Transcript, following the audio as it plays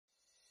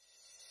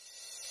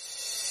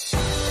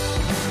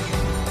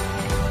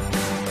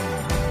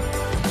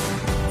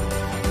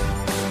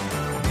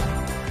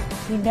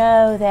We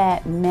know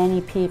that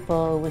many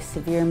people with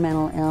severe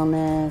mental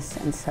illness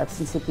and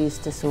substance abuse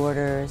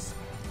disorders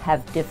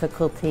have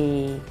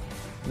difficulty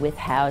with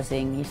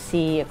housing. You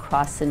see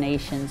across the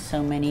nation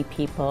so many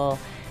people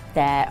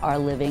that are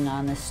living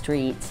on the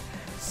streets.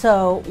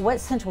 So what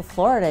Central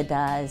Florida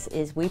does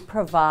is we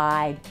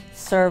provide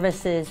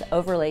services,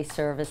 overlay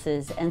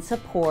services and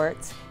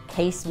supports,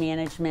 case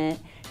management,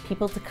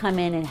 people to come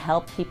in and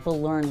help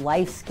people learn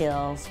life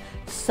skills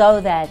so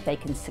that they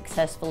can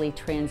successfully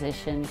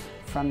transition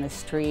from the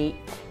street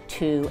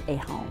to a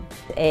home.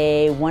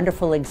 A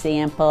wonderful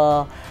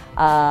example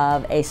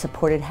of a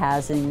supported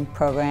housing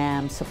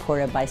program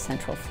supported by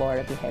Central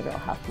Florida Behavioral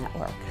Health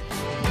Network.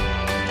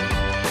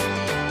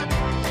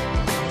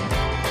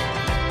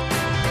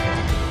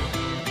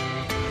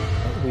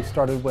 We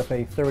started with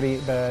a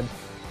 38-bed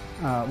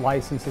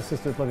licensed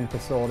assisted living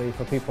facility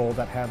for people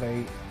that have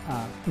a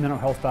mental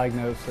health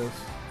diagnosis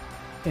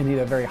and need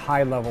a very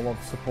high level of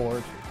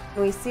support.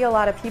 We see a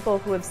lot of people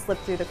who have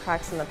slipped through the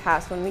cracks in the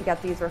past. When we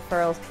get these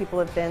referrals, people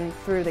have been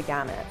through the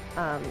gamut.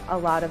 A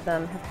lot of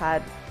them have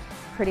had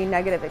pretty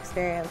negative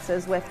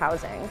experiences with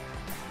housing.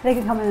 They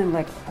can come in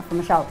like from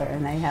a shelter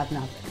and they have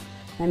nothing.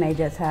 They may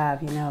just have,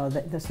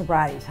 the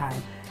sobriety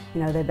time.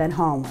 They've been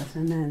homeless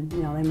and then,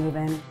 they move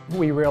in.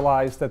 We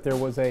realized that there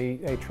was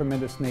a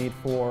tremendous need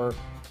for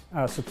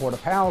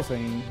supportive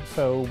housing,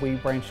 so we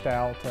branched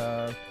out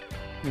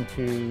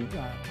into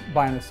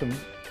buying some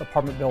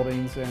apartment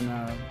buildings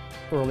in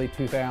early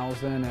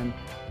 2000, and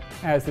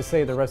as they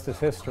say, the rest is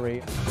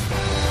history.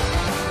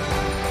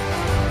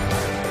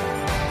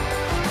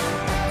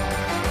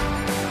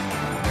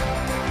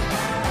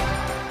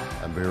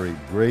 I'm very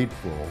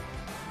grateful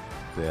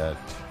that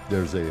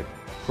there's a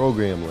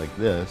program like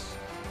this,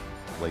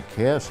 like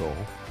CASL,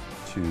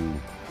 to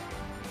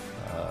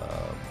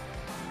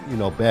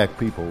back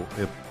people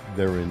if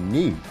they're in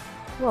need.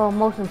 Well,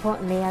 most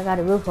importantly, I got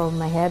a roof over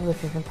my head,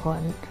 which is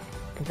important,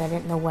 because I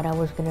didn't know what I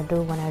was going to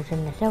do when I was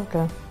in the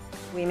shelter.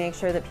 We make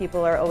sure that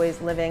people are always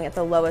living at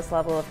the lowest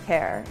level of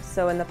care.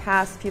 So in the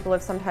past, people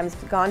have sometimes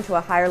gone to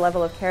a higher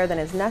level of care than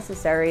is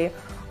necessary,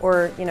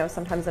 or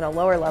sometimes in a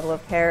lower level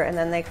of care, and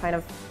then they kind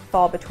of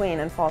fall between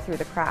and fall through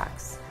the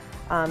cracks.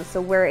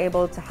 So we're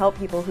able to help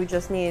people who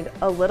just need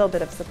a little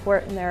bit of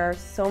support, and there are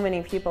so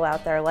many people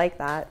out there like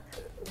that.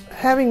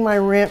 Having my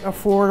rent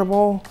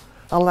affordable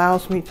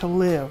allows me to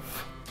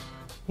live.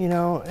 It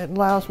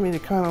allows me to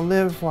kind of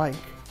live like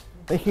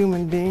a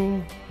human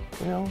being,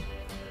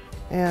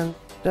 and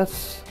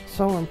that's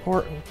so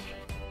important.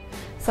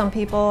 Some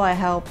people I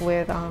help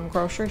with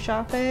grocery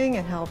shopping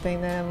and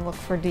helping them look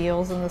for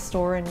deals in the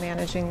store and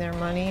managing their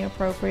money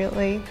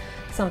appropriately.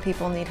 Some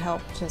people need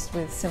help just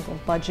with simple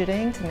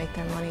budgeting to make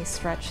their money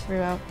stretch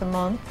throughout the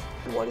month.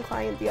 One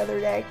client the other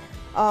day,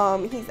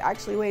 he's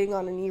actually waiting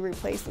on a knee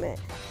replacement,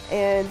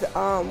 and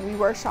we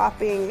were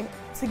shopping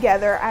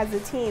together as a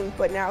team,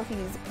 but now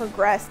he's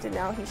progressed and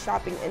now he's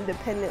shopping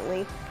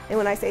independently. And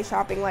when I say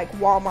shopping, like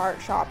Walmart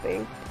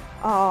shopping,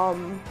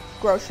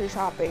 grocery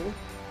shopping,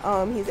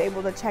 he's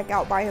able to check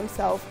out by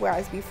himself,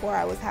 whereas before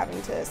I was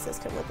having to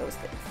assist him with those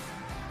things.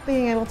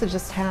 Being able to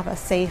just have a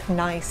safe,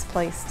 nice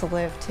place to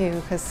live too,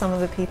 because some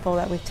of the people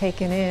that we've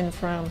taken in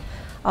from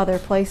other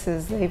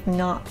places, they've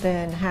not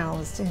been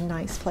housed in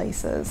nice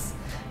places.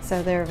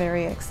 So they're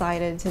very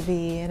excited to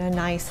be in a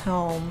nice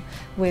home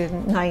with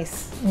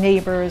nice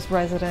neighbors,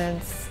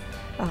 residents,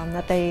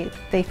 that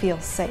they feel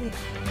safe.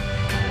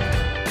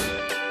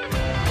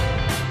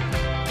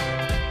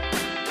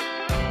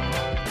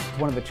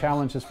 One of the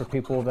challenges for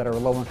people that are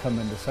low income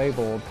and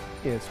disabled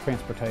is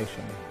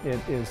transportation. It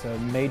is a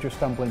major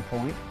stumbling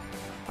point.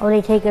 Oh,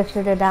 they take us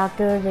to the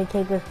doctor, they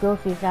take us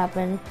grocery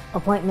shopping,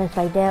 appointments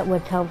like that,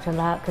 which helps a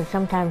lot, because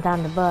sometimes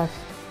on the bus,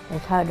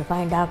 it's hard to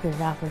find doctor's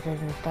offices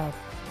and stuff.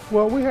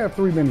 Well, we have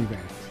 3 minivans.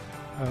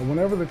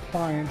 Whenever the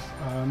clients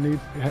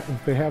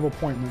if they have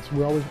appointments,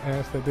 we always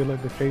ask that they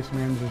let the case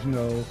managers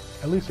know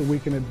at least a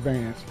week in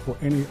advance for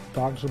any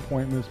doctor's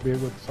appointments, be it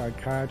with a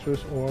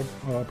psychiatrist or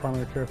a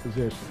primary care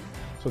physician.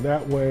 So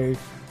that way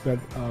that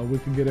we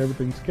can get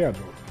everything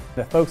scheduled.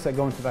 The folks that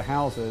go into the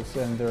houses,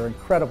 and they're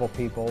incredible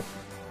people,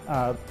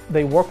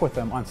 they work with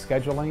them on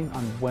scheduling,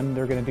 on when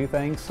they're going to do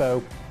things.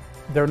 So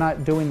they're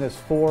not doing this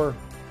for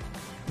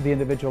the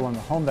individual in the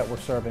home that we're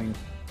serving,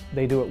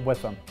 they do it with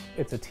them.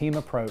 It's a team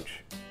approach.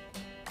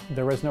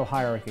 There is no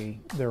hierarchy.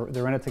 They're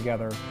in it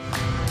together.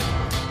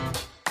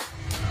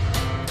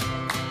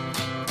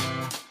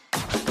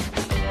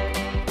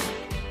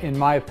 In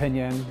my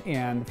opinion,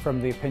 and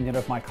from the opinion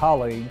of my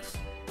colleagues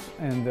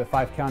in the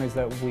 5 counties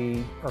that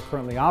we are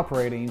currently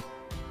operating,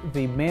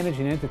 the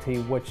managing entity,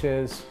 which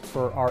is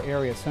for our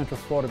area, Central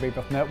Florida Behavioral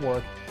Health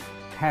Network,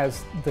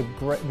 has the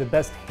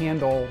best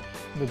handle,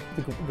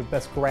 the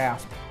best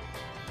grasp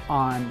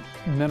on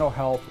mental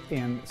health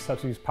and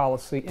substance use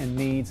policy and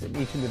needs in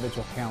each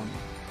individual county.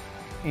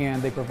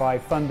 And they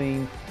provide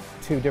funding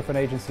to different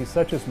agencies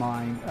such as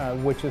mine,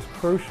 which is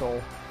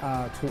crucial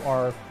to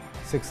our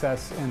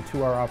success and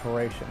to our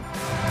operation.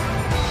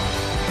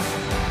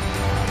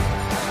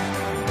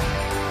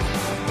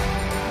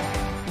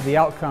 the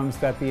outcomes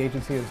that the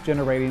agency is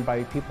generating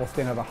by people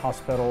staying out of the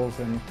hospitals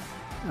and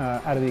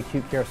out of the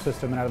acute care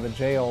system and out of the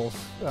jails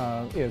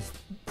is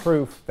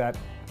proof that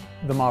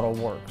the model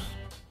works.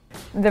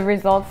 The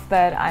results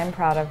that I'm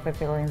proud of with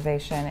the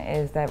organization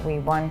is that we,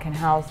 one, can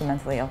house the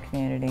mentally ill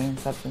community and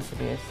substance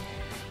abuse,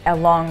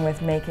 along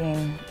with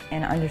making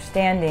and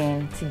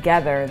understanding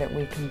together that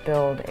we can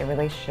build a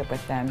relationship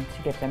with them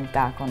to get them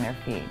back on their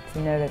feet,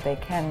 to know that they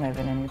can live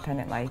an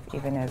independent life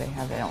even though they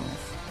have the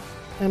illness.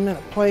 I'm in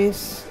a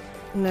place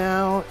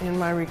now in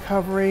my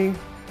recovery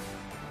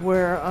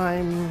where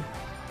I'm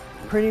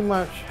pretty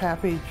much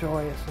happy,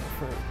 joyous, and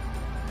free.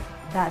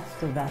 That's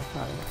the best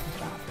part of the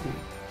job for me.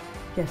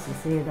 Just to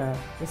see the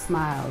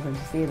smiles and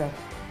to see that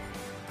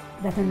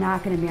they're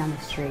not going to be on the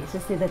streets, to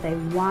see that they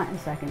want a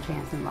second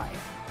chance in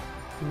life.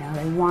 You know,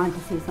 they want to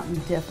see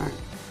something different.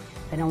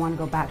 They don't want to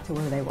go back to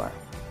where they were.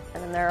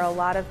 And there are a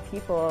lot of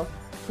people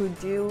who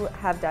do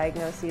have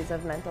diagnoses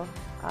of mental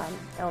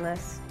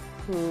illness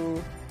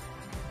who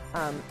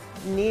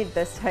need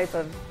this type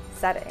of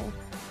setting.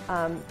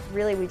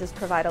 Really, we just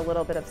provide a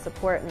little bit of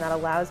support, and that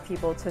allows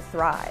people to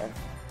thrive.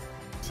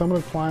 Some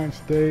of the clients,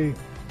 they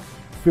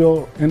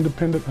feel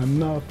independent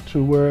enough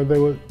to where they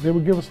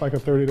would give us like a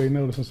 30-day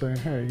notice and say,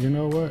 hey, you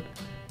know what?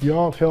 You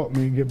all helped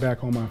me get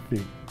back on my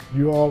feet.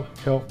 You all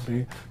helped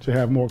me to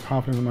have more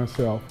confidence in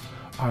myself.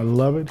 I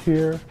love it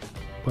here,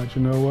 but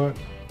you know what?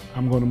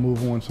 I'm going to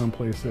move on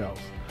someplace else.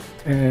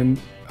 And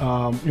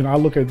you know, I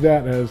look at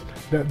that as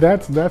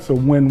that's a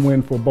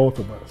win-win for both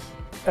of us.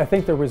 I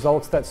think the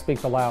results that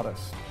speak the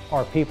loudest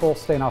are people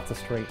staying off the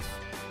streets.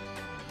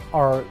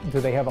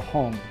 Do they have a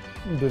home?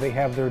 Do they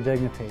have their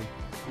dignity?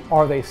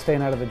 Are they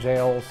staying out of the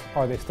jails?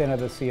 Are they staying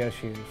out of the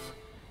CSUs?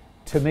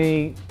 To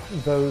me,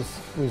 those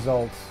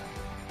results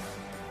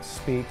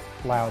speak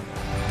loudly.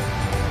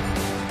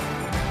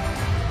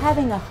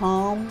 Having a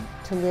home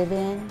to live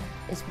in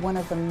is one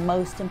of the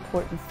most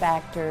important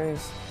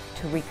factors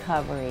to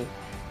recovery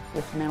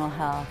with mental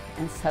health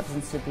and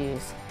substance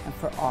abuse and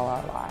for all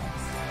our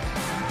lives.